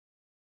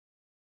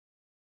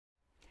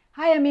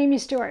Hi, I'm Amy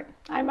Stewart.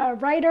 I'm a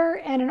writer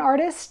and an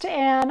artist,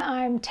 and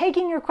I'm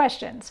taking your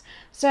questions.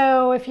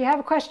 So if you have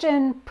a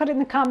question, put it in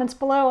the comments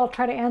below. I'll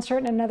try to answer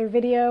it in another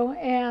video,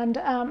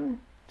 and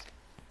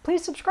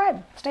please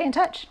subscribe. Stay in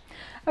touch.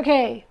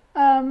 Okay.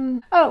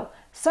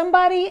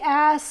 Somebody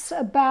asks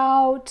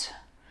about,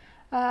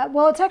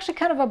 well, it's actually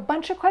kind of a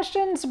bunch of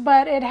questions,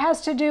 but it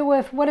has to do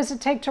with what does it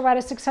take to write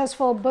a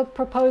successful book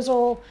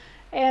proposal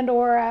and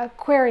or a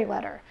query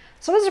letter.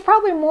 So this is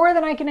probably more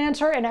than I can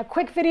answer in a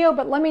quick video,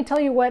 but let me tell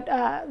you what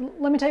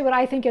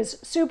I think is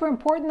super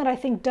important that I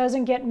think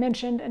doesn't get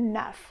mentioned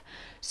enough.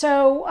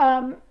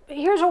 So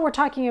here's what we're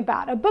talking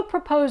about. A book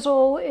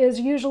proposal is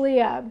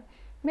usually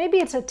maybe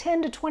it's a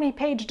 10 to 20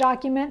 page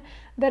document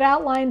that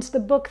outlines the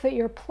book that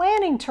you're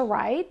planning to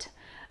write.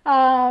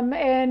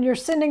 And you're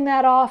sending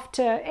that off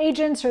to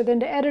agents or then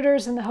to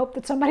editors in the hope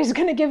that somebody's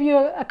going to give you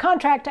a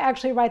contract to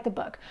actually write the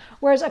book.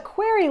 Whereas a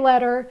query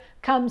letter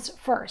comes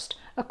first.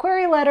 A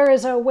query letter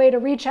is a way to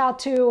reach out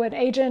to an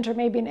agent or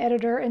maybe an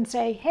editor and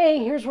say,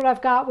 hey, here's what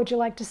I've got. Would you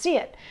like to see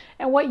it?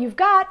 And what you've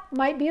got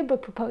might be a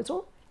book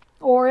proposal,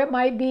 or it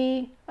might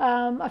be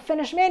a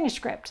finished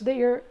manuscript that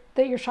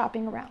you're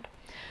shopping around.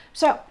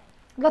 So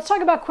let's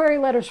talk about query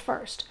letters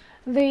first.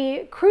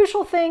 The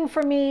crucial thing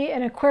for me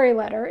in a query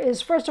letter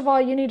is, first of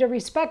all, you need to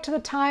respect the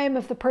time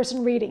of the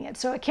person reading it.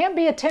 So it can't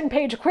be a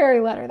 10-page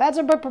query letter. That's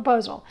a book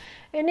proposal.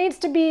 It needs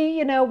to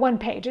be, one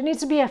page. It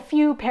needs to be a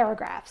few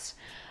paragraphs.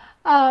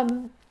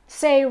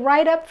 Say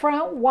right up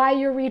front why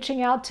you're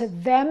reaching out to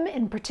them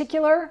in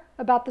particular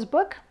about this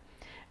book.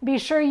 Be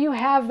sure you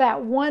have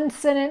that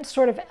one-sentence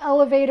sort of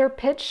elevator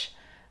pitch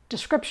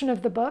description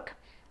of the book.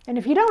 And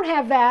if you don't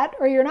have that,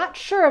 or you're not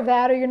sure of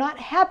that, or you're not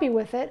happy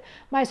with it,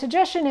 my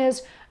suggestion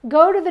is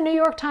go to the New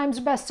York Times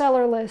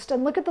bestseller list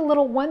and look at the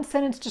little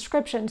one-sentence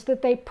descriptions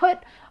that they put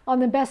on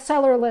the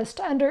bestseller list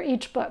under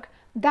each book.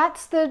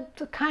 That's the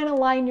kind of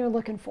line you're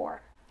looking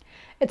for.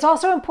 It's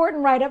also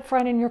important right up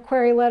front in your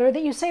query letter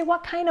that you say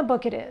what kind of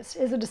book it is.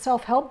 Is it a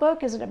self-help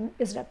book? Is it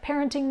a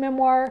parenting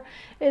memoir?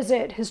 Is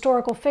it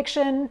historical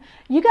fiction?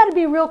 You got to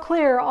be real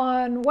clear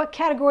on what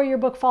category your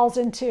book falls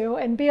into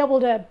and be able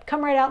to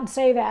come right out and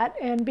say that,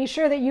 and be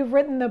sure that you've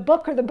written the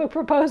book or the book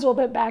proposal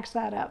that backs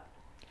that up.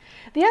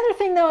 The other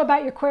thing, though,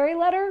 about your query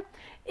letter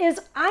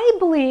is I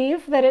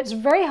believe that it's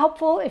very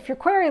helpful if your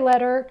query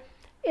letter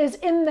is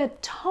in the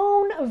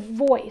tone of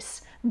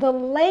voice, the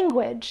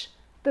language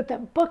that the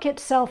book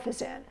itself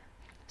is in.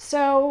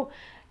 So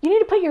you need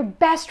to put your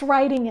best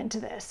writing into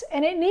this,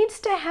 and it needs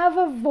to have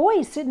a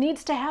voice. It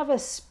needs to have a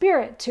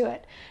spirit to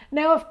it.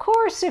 Now, of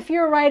course, if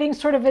you're writing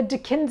sort of a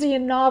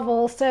Dickensian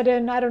novel set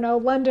in, I don't know,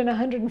 London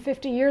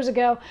 150 years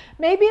ago,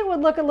 maybe it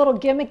would look a little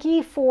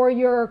gimmicky for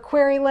your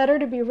query letter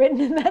to be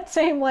written in that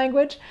same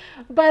language,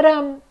 but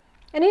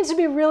it needs to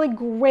be really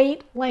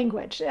great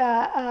language.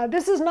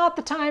 This is not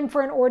the time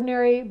for an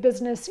ordinary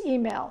business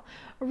email.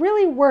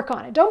 Really work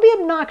on it. Don't be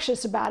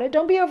obnoxious about it.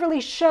 Don't be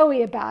overly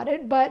showy about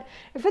it. But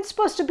if it's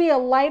supposed to be a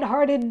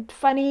lighthearted,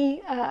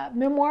 funny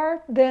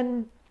memoir,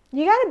 then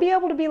you got to be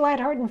able to be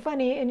lighthearted and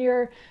funny in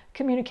your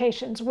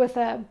communications with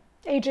an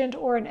agent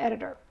or an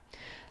editor.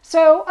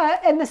 So,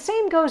 and the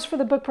same goes for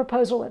the book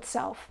proposal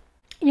itself.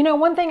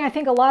 One thing I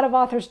think a lot of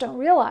authors don't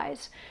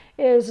realize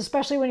is,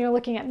 especially when you're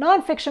looking at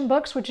nonfiction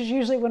books, which is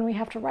usually when we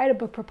have to write a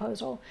book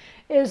proposal,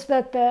 is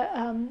that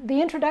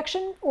the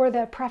introduction or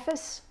the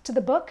preface to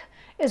the book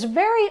is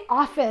very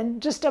often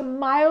just a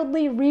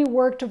mildly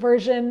reworked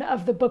version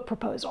of the book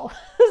proposal.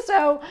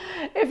 So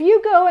if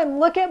you go and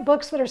look at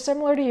books that are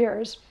similar to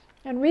yours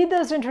and read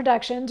those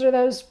introductions or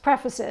those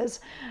prefaces,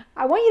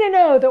 I want you to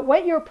know that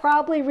what you're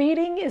probably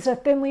reading is a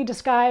thinly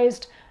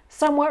disguised,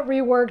 somewhat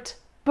reworked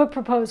book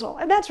proposal.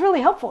 And that's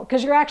really helpful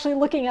because you're actually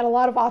looking at a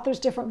lot of authors'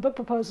 different book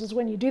proposals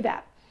when you do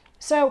that.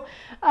 So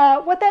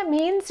what that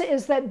means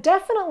is that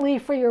definitely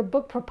for your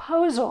book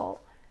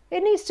proposal,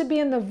 it needs to be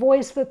in the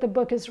voice that the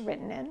book is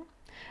written in.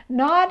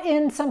 Not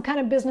in some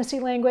kind of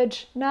businessy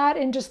language, not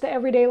in just the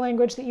everyday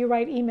language that you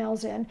write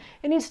emails in.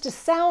 It needs to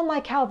sound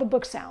like how the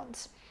book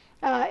sounds.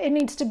 It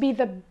needs to be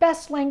the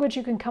best language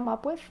you can come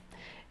up with.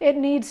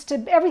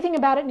 Everything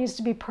about it needs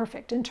to be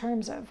perfect in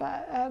terms of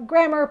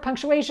grammar,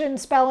 punctuation,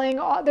 spelling.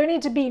 There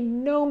need to be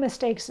no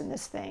mistakes in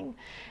this thing.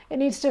 It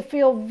needs to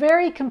feel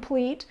very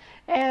complete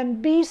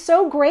and be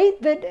so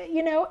great that,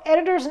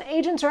 editors and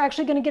agents are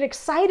actually going to get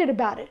excited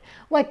about it.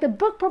 Like the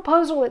book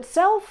proposal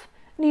itself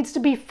needs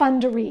to be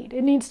fun to read.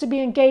 It needs to be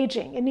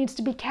engaging. It needs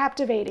to be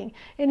captivating.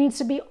 It needs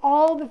to be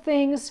all the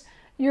things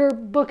your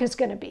book is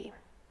going to be.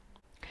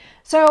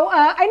 So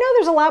I know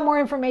there's a lot more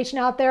information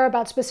out there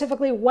about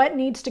specifically what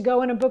needs to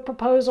go in a book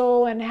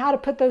proposal and how to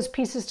put those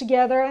pieces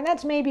together, and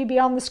that's maybe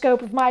beyond the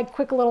scope of my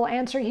quick little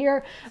answer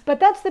here, but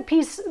that's the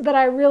piece that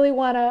I really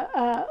want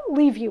to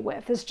leave you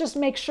with, is just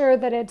make sure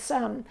that it's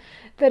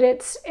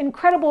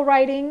incredible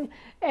writing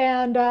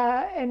and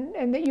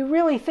that you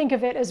really think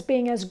of it as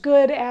being as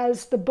good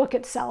as the book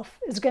itself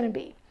is going to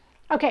be.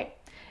 Okay,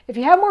 if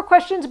you have more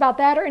questions about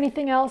that or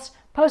anything else,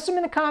 post them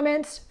in the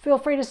comments. Feel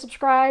free to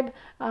subscribe.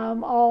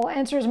 I'll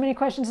answer as many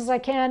questions as I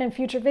can in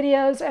future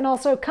videos. And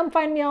also come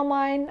find me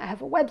online. I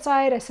have a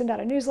website. I send out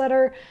a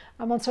newsletter.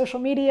 I'm on social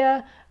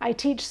media. I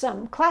teach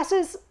some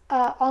classes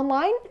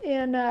online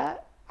in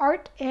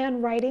art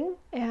and writing,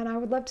 and I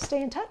would love to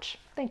stay in touch.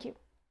 Thank you.